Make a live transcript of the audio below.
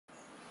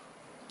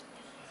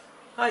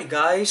Hi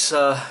guys,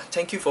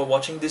 thank you for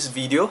watching this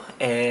video,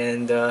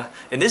 and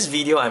in this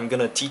video I'm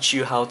gonna teach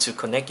you how to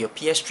connect your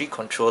PS3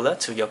 controller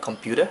to your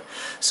computer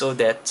so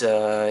that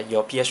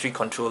your PS3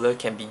 controller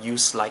can be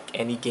used like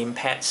any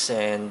gamepads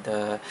and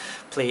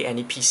play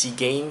any PC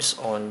games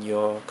on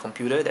your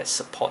computer that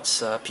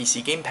supports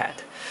PC gamepad.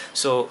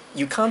 So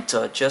you can't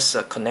just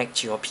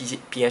connect your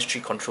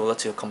PS3 controller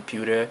to your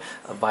computer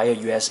via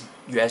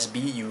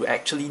USB. You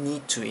actually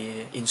need to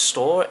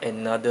install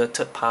another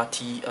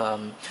third-party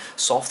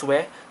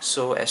software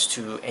so as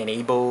to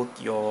enable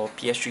your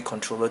PS3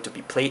 controller to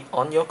be played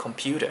on your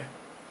computer.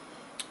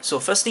 So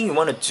first thing you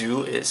want to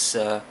do is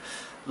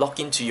log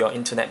into your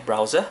internet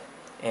browser,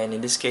 and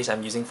in this case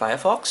I'm using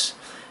Firefox.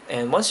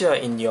 And once you're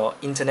in your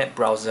internet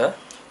browser,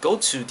 go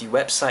to the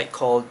website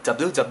called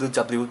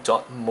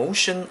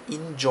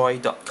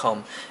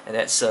www.motioninjoy.com, and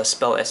that's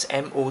spelled as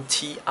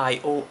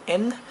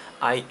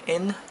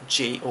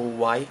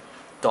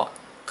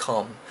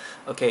motioninjoy.com.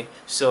 Okay,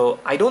 so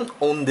I don't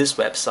own this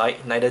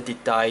website, neither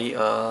did I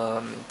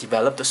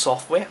develop the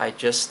software. I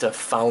just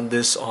found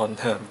this on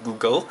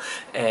Google,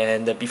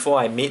 and before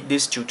I made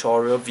this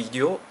tutorial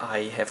video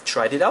I have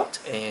tried it out,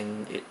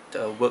 and it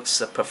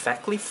works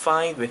perfectly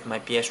fine with my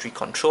PS3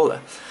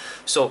 controller.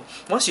 So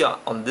once you're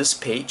on this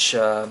page,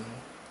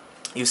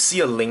 you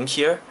see a link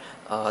here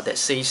that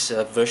says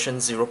version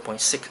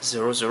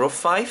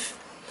 0.6005.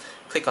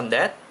 Click on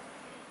that,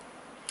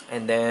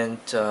 and then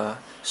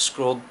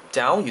scroll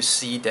down. You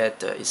see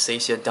that it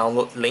says here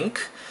download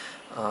link,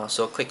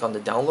 so click on the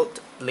download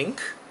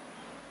link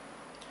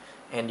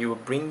and it will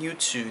bring you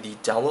to the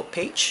download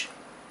page.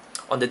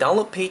 On the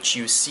download page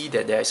you see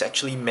that there is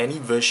actually many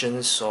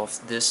versions of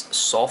this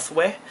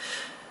software.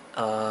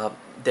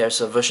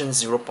 There's a version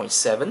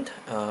 0.7.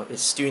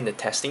 It's still in the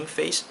testing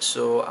phase,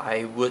 so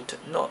I would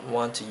not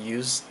want to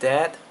use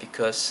that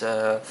because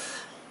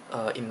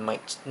it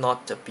might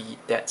not be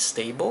that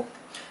stable.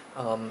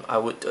 I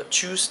would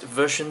choose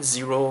version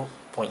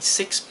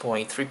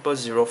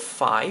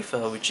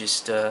 0.6.3005, which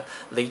is the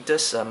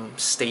latest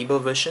stable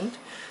version.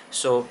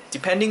 So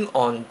depending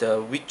on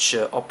which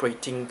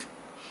operating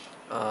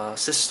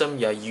system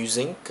you are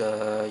using,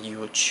 you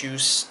will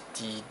choose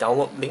the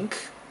download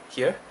link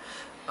here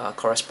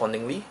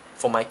correspondingly.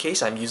 For my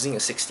case, I'm using a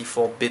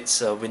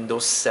 64-bit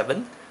Windows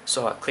 7,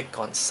 so I'll click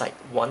on Site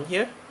 1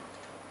 here.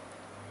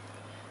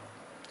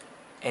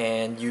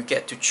 And you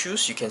get to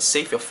choose, you can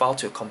save your file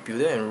to your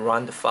computer and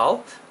run the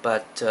file,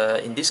 but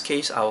in this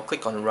case I will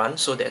click on run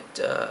so that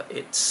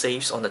it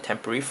saves on the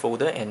temporary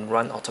folder and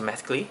run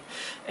automatically.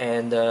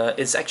 And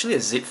it's actually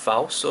a zip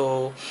file,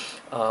 so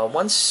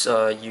once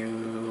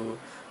you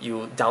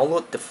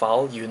download the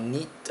file, you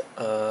need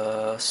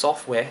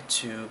software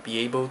to be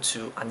able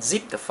to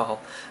unzip the file.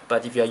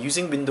 But if you are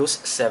using Windows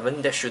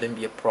 7, that shouldn't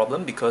be a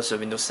problem because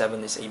Windows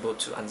 7 is able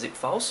to unzip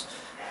files.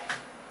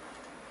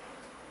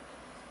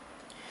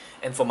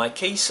 And for my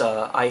case,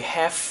 I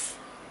have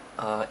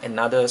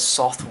another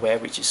software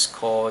which is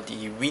called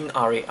the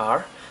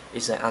WinRAR.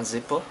 It's an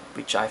unzipper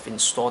which I've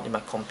installed in my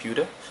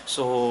computer,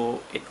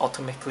 so it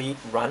automatically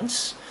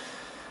runs.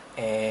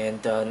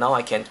 And now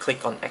I can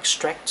click on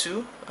extract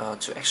to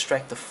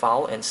extract the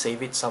file and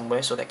save it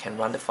somewhere so that I can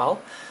run the file.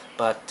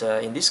 But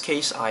in this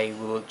case I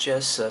will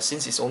just,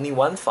 since it's only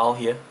one file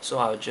here, so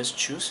I'll just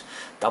choose,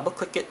 double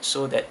click it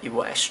so that it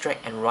will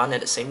extract and run at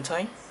the same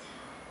time.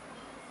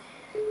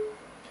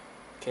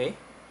 Okay,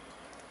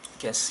 you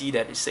can see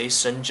that it says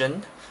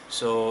Shenzhen.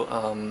 So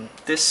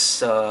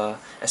this,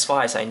 as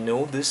far as I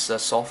know, this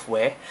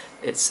software,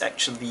 it's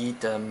actually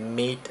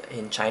made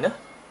in China.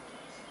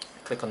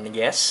 Click on the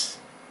yes.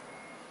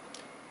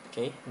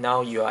 Okay,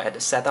 now you are at the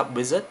setup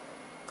wizard.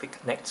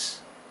 Click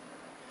next.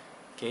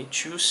 Okay,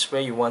 choose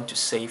where you want to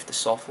save the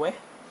software.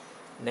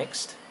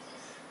 Next,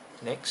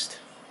 next.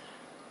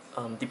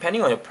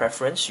 Depending on your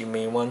preference, you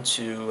may want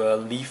to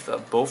leave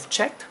both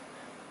checked.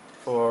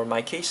 For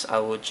my case, I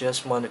will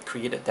just want to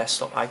create a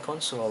desktop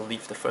icon, so I'll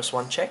leave the first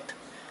one checked.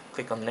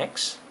 Click on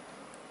next.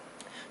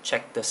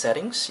 Check the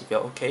settings. If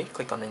you're okay,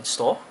 click on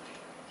install.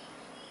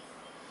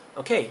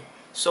 Okay,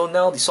 so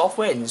now the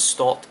software is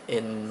installed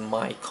in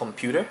my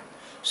computer.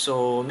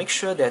 So make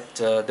sure that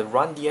the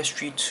Run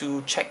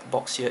DS32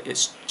 checkbox here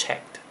is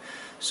checked.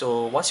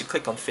 So once you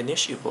click on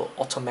finish, it will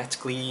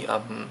automatically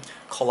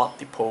call up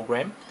the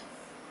program.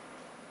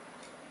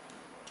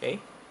 Okay.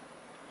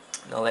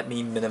 Now let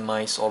me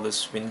minimize all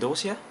these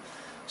windows here.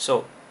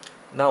 So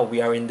now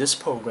we are in this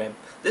program.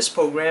 This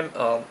program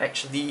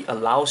actually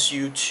allows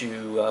you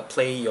to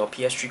play your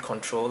PS3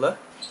 controller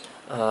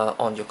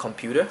on your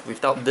computer.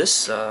 Without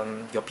this,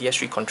 your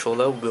PS3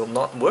 controller will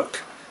not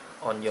work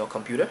on your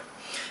computer.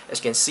 As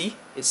you can see,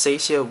 it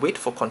says here wait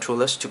for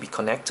controllers to be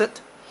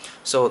connected.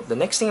 So the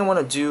next thing I want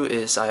to do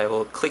is I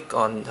will click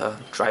on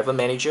driver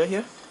manager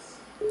here.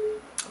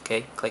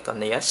 Okay, click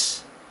on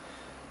yes.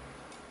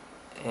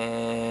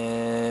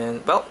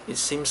 And well, it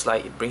seems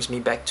like it brings me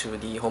back to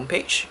the home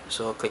page,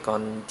 so I'll click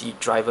on the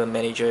driver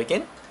manager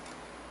again.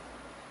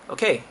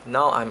 Okay,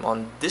 now I'm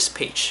on this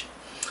page.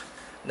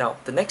 Now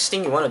the next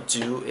thing you want to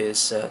do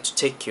is to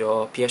take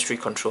your PS3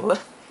 controller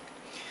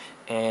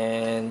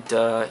and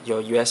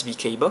your USB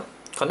cable.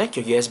 Connect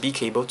your USB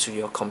cable to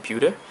your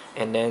computer,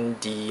 and then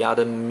the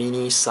other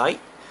mini side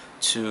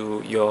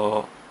to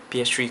your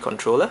PS3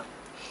 controller.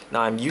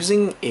 Now I'm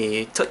using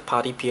a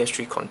third-party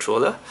PS3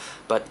 controller,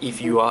 but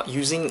if you are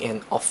using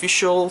an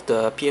official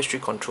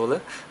PS3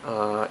 controller,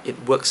 it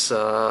works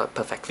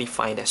perfectly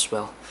fine as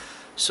well.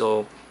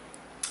 So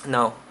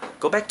now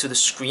go back to the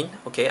screen.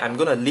 Okay, I'm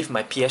gonna leave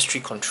my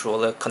PS3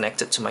 controller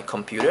connected to my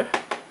computer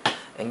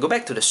and go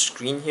back to the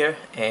screen here,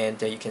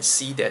 and you can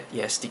see that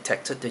it has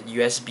detected the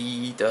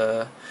USB,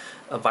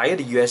 via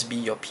the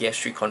USB your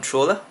PS3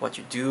 controller. What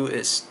you do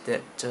is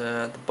that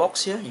the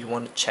box here, you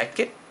want to check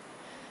it,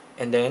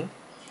 and then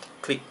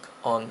click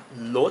on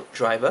load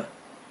driver.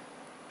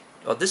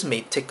 Well, this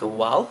may take a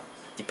while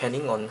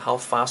depending on how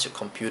fast your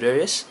computer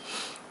is.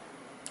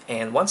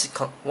 And once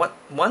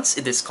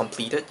it is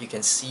completed, you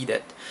can see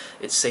that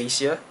it says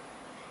here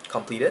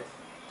completed.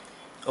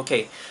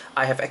 Okay,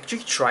 I have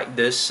actually tried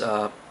this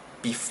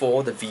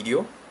before the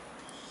video,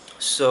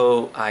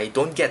 so I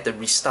don't get the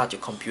restart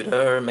your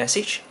computer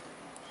message.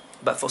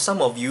 But for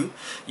some of you,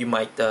 you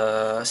might,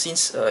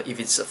 since if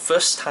it's the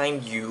first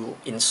time you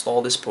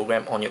install this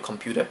program on your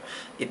computer,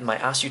 it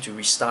might ask you to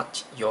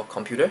restart your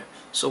computer.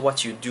 So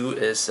what you do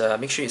is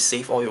make sure you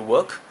save all your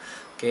work.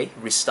 Okay,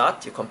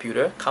 restart your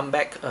computer, come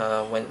back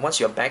once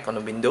you're back on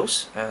the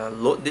Windows,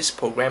 load this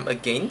program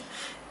again,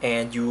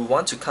 and you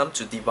want to come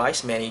to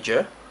Device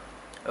Manager.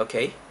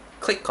 Okay,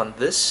 click on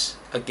this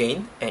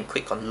again and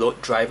click on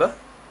load driver,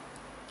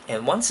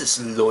 and once it's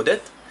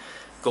loaded,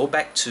 go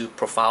back to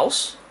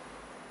Profiles,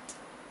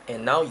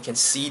 and now you can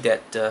see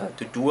that the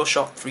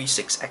DualShock 3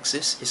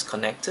 6-axis is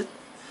connected.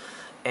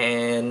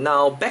 And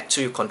now back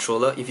to your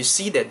controller. If you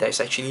see that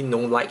there's actually no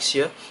lights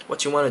here,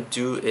 what you want to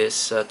do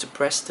is to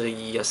press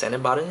the center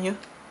button here,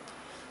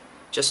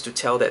 just to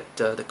tell that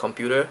the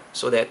computer,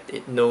 so that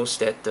it knows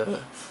that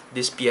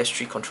this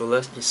PS3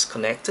 controller is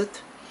connected.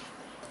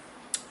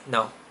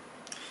 Now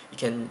you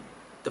can,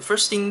 the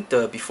first thing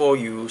before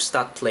you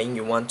start playing,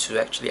 you want to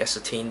actually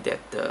ascertain that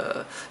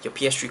your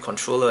PS3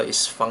 controller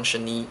is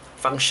functioning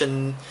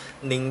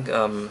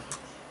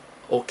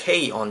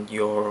okay on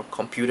your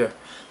computer.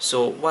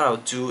 So what I'll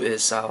do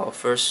is I'll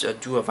first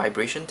do a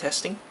vibration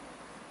testing.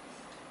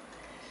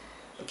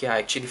 Okay, I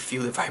actually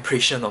feel the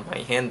vibration on my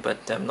hand,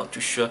 but I'm not too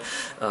sure.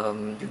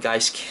 You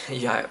guys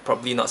can,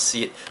 probably not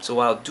see it. So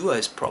what I'll do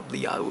is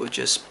probably I will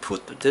just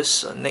put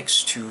this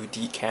next to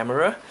the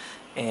camera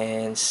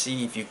and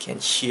see if you can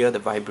hear the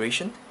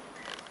vibration.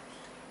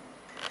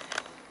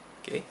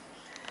 Okay.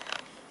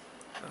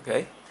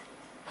 Okay.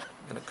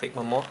 I'm gonna click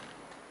one more.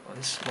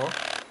 Once more.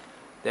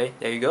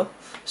 There you go.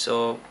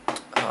 So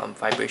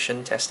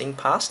vibration testing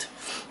passed.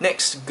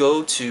 Next,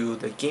 go to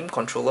the game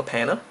controller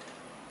panel,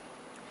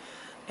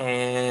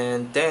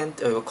 and then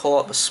it will call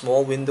up a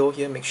small window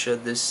here. Make sure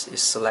this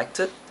is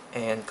selected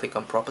and click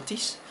on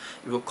properties.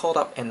 It will call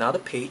up another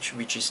page,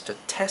 which is the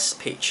test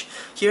page.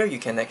 Here you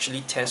can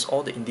actually test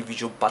all the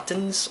individual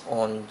buttons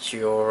on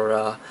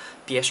your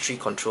PS3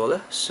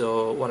 controller.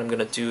 So what I'm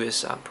gonna do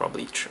is I'll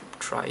probably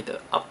try the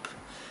up.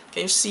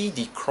 Can you see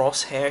the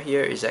crosshair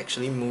here is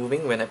actually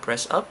moving when I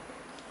press up,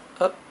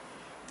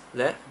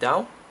 left,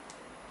 down,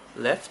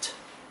 left,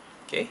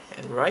 okay,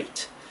 and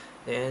right.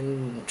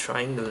 Then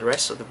trying the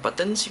rest of the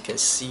buttons, you can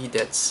see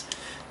that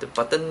the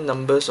button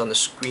numbers on the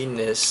screen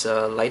is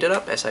lighted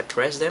up as I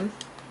press them.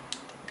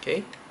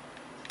 Okay,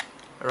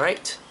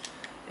 alright,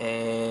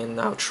 and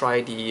now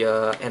try the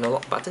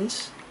analog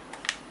buttons.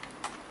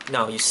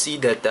 Now you see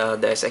that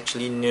there's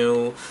actually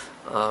no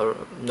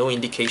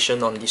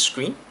indication on the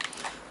screen.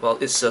 Well,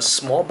 it's a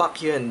small bug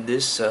here in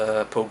this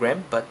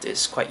program, but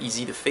it's quite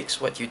easy to fix.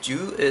 What you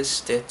do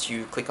is that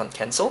you click on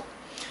cancel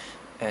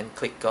and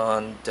click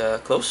on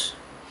the close,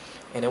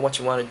 and then what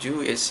you want to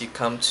do is you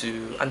come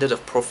to under the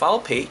profile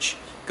page,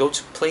 go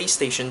to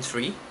PlayStation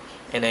 3,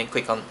 and then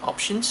click on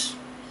options,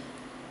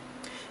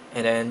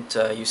 and then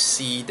you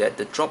see that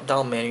the drop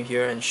down menu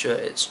here, ensure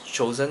it's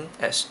chosen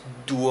as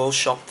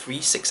DualShock 3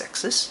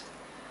 6-axis,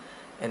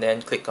 and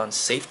then click on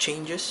save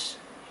changes.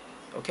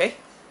 Okay,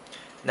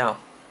 now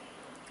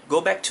go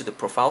back to the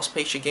profiles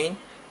page again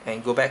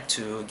and go back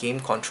to game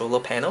controller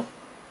panel,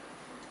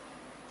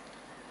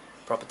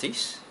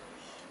 properties.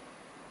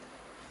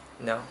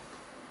 Now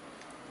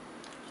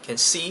you can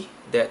see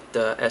that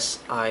as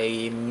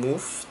I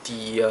move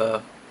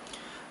the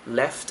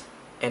left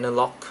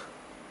analog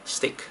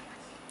stick,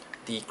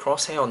 the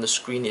crosshair on the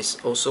screen is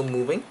also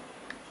moving.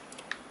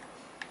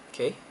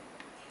 Okay,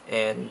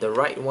 and the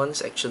right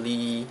ones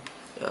actually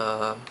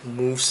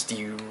moves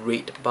the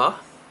red bar.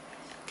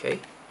 Okay,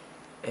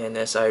 and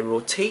as I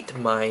rotate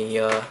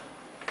my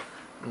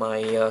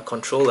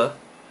controller,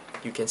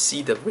 you can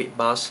see the red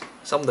bars,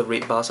 some of the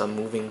red bars are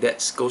moving.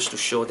 That goes to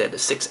show that the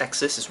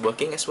 6-axis is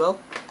working as well.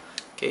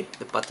 Okay,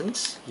 the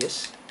buttons,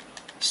 yes,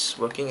 it's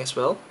working as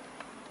well.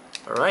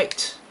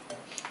 Alright,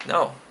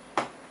 now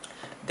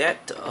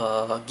that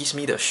gives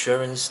me the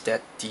assurance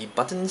that the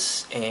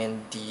buttons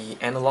and the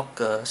analog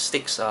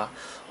sticks are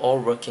all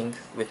working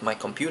with my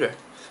computer.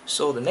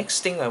 So the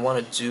next thing I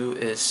want to do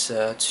is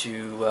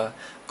to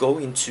go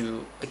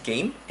into a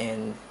game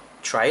and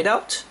try it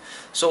out.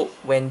 So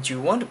when you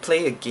want to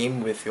play a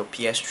game with your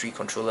PS3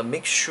 controller,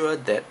 make sure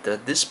that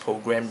this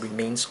program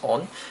remains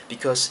on,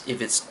 because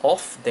if it's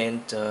off,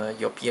 then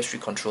your PS3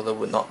 controller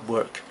will not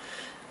work.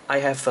 I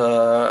have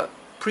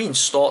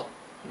pre-installed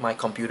my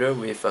computer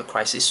with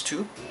Crysis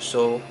 2,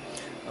 so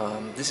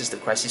this is the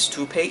Crysis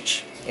 2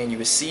 page, and you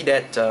will see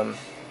that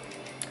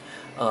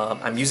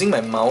I'm using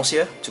my mouse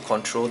here to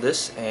control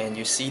this, and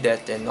you see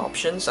that in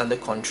options under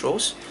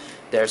controls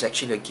there's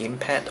actually a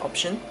gamepad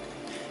option,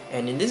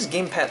 and in this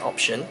gamepad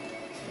option,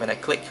 when I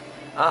click,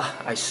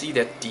 I see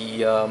that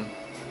the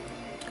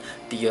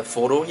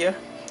photo here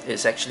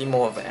is actually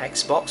more of an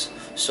Xbox.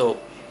 So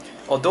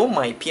although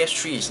my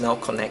PS3 is now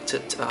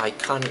connected, I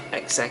can't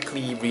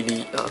exactly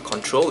really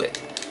control it.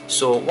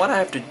 So what I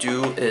have to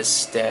do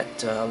is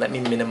that let me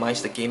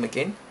minimize the game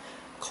again,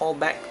 call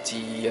back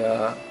the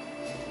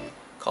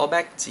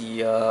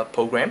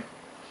program,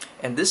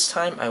 and this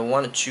time I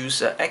want to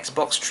choose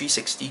Xbox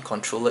 360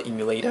 controller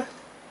emulator.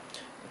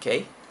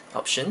 Okay,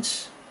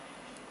 options,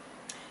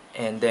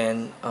 and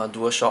then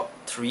DualShock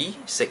 3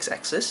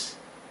 6-axis,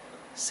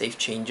 save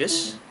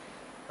changes.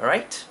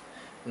 Alright,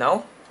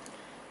 now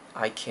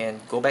I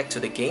can go back to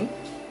the game,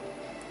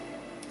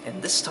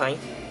 and this time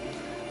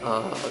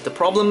the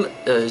problem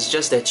is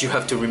just that you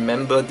have to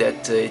remember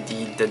that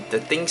the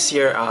things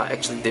here are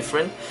actually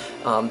different.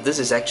 This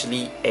is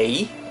actually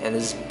A and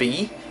this is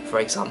B, for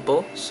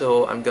example.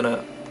 So I'm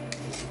gonna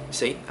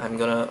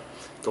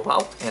go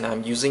out, and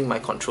I'm using my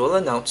controller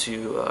now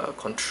to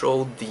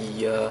control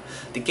the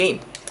game.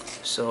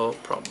 So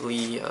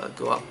probably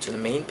go up to the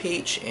main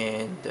page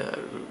and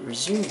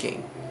resume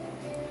game.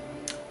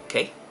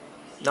 Okay,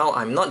 now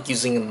I'm not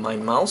using my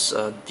mouse.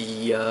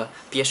 The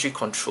PS3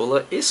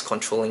 controller is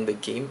controlling the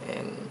game,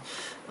 and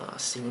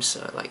seems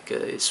like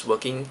it's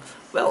working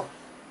well.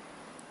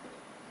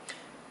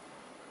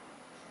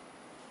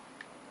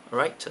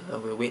 Alright,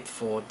 we'll wait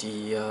for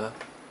the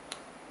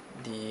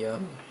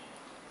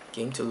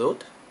game to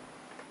load.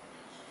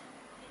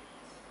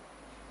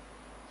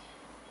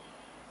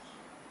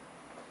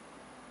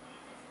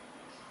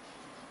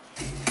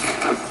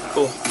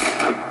 Cool.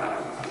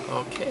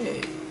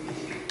 Okay,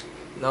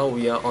 now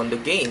we are on the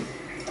game.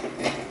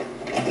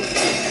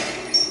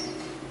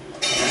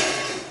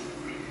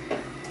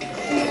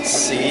 Let's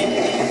see.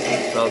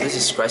 Well, this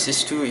is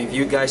Crysis 2. If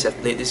you guys have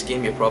played this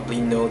game, you probably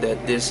know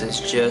that this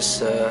is just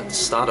the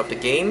start of the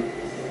game.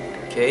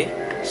 Okay,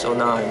 so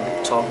now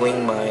I'm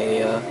toggling my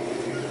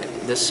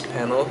this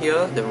panel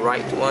here, the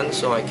right one,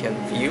 so I can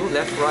view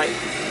left, right,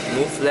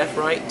 move left,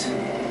 right.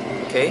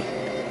 Okay.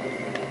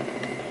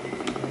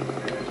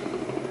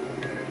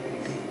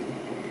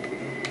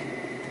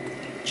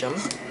 Jump.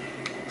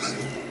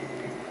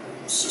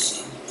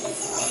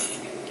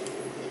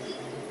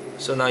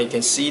 So now you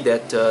can see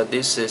that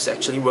this is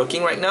actually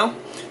working right now.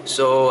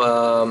 So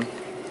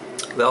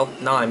well,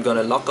 now I'm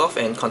gonna log off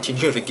and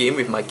continue the game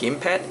with my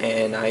gamepad,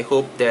 and I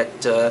hope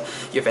that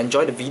you've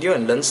enjoyed the video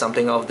and learned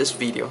something out of this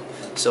video.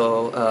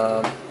 So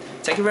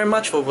thank you very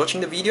much for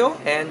watching the video,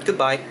 and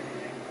goodbye.